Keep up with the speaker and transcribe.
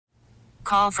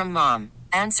call from mom.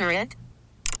 Answer it.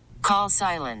 Call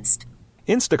silenced.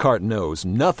 Instacart knows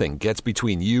nothing gets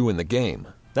between you and the game.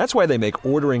 That's why they make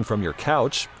ordering from your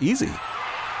couch easy.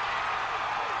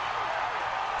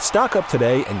 Stock up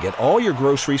today and get all your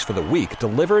groceries for the week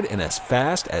delivered in as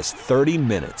fast as 30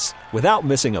 minutes without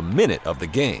missing a minute of the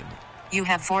game. You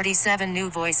have 47 new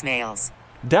voicemails.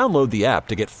 Download the app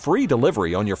to get free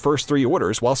delivery on your first 3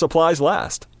 orders while supplies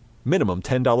last. Minimum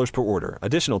 $10 per order.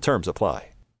 Additional terms apply.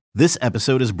 This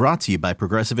episode is brought to you by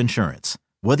Progressive Insurance.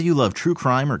 Whether you love true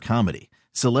crime or comedy,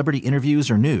 celebrity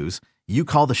interviews or news, you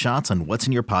call the shots on what's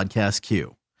in your podcast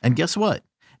queue. And guess what?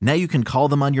 Now you can call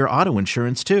them on your auto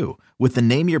insurance too with the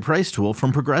Name Your Price tool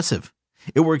from Progressive.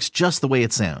 It works just the way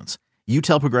it sounds. You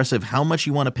tell Progressive how much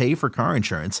you want to pay for car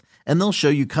insurance, and they'll show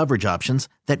you coverage options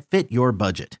that fit your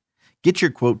budget. Get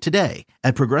your quote today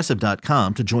at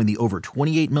Progressive.com to join the over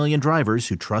 28 million drivers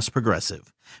who trust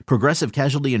Progressive. Progressive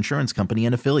Casualty Insurance Company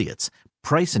and Affiliates.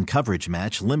 Price and coverage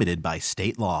match limited by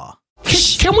state law.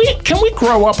 Can we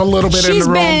grow up a little bit in the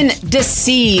room? She's been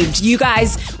deceived. You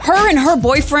guys, her and her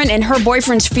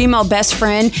boyfriend's female best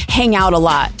friend hang out a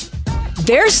lot.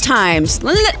 There's times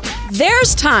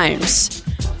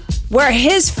where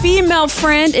his female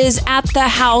friend is at the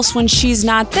house when she's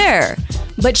not there.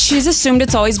 But she's assumed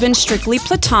it's always been strictly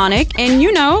platonic, and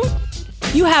you know,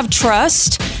 you have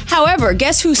trust. However,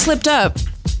 guess who slipped up?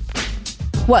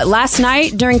 Last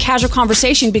night during casual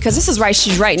conversation, because this is right,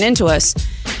 she's writing into us.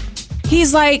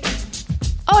 He's like,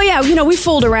 oh yeah, we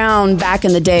fooled around back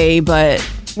in the day, but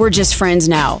we're just friends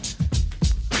now.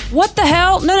 What the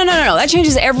hell? No. That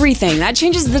changes everything. That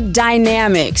changes the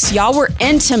dynamics. Y'all were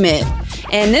intimate.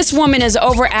 And this woman is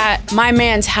over at my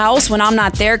man's house when I'm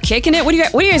not there kicking it. What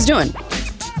are you guys doing?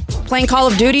 Playing Call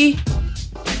of Duty?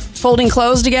 Folding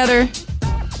clothes together?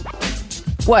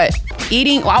 What?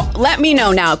 Eating? Well, let me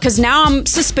know now, because now I'm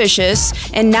suspicious,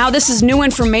 and now this is new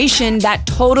information that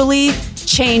totally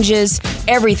changes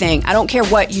everything. I don't care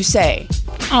what you say.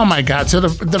 Oh my God! So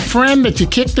the friend that you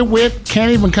kicked it with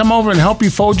can't even come over and help you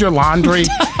fold your laundry.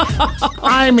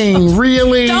 I mean,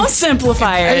 really? Don't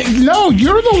simplify it. No,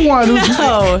 you're the one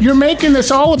who's you're making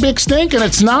this all a big stink, and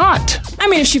it's not. I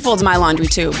mean, if she folds my laundry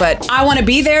too, but I want to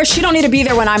be there. She don't need to be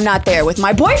there when I'm not there with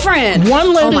my boyfriend.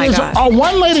 One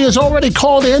lady has already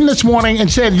called in this morning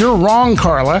and said, "You're wrong,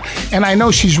 Carla," and I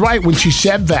know she's right when she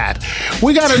said that.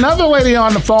 We got another lady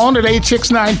on the phone at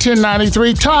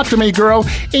 869-1093. Talk to me, girl.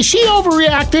 Is she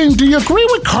overreacting? Do you agree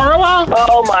with Carla?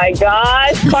 Oh my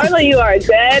gosh, Carla, you are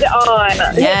dead on.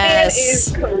 Yes.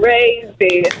 This man is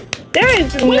crazy. There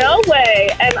is no way,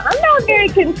 and I'm not very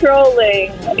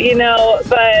controlling,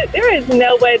 but there is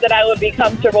no way that I would be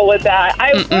comfortable with that.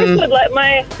 I first would let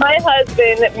my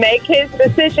husband make his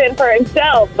decision for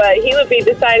himself, but he would be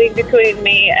deciding between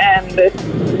me and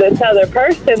this other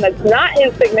person that's not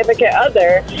his significant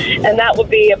other, and that would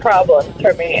be a problem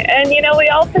for me. And we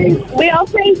all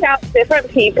face out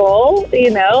different people,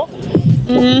 And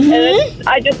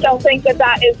I just don't think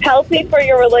that is healthy for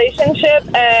your relationship.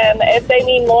 And if they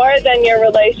mean more than your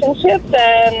relationship,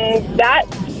 then that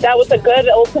was a good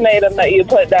ultimatum that you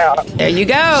put down. There you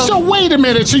go. So wait a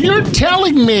minute. So you're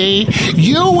telling me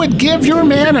you would give your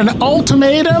man an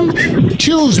ultimatum?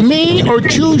 Choose me or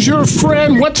choose your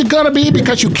friend? What's it going to be?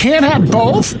 Because you can't have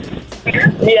both?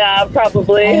 Yeah,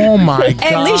 probably. Oh my God.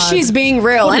 At least she's being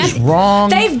real. What is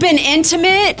wrong? They've been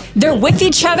intimate. They're with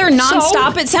each other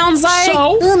nonstop, it sounds like.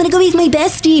 So? I'm going to go be with my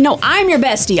bestie. No, I'm your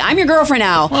bestie. I'm your girlfriend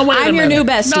now. Well, I'm your new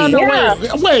bestie. No,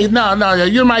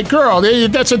 you're my girl.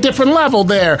 That's a different level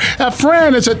there. A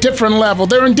friend is a different level.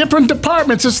 They're in different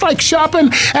departments. It's like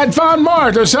shopping at Von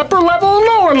Maur. There's upper level and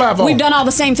lower level. We've done all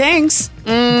the same things.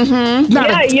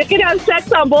 Mm-hmm. You can have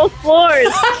sex on both floors.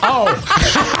 Oh.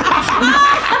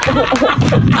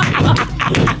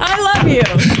 I love you.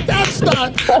 That's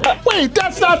not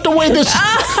the way this...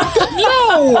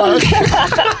 No.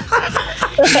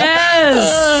 Yes.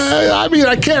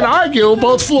 I can't argue.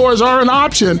 Both floors are an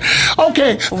option.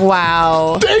 Okay.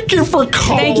 Wow. Thank you for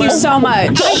calling. Thank you so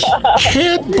much. I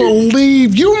can't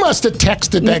believe you must have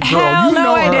texted that girl. Hell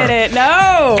no, I didn't.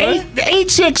 No.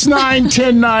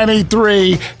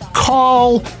 869-1093.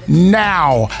 Call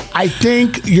now. I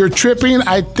think you're tripping.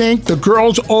 I think the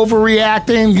girl's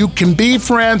overreacting. You can be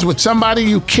friends with somebody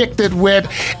you kicked it with,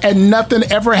 and nothing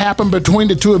ever happened between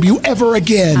the two of you ever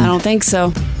again. I don't think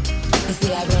so.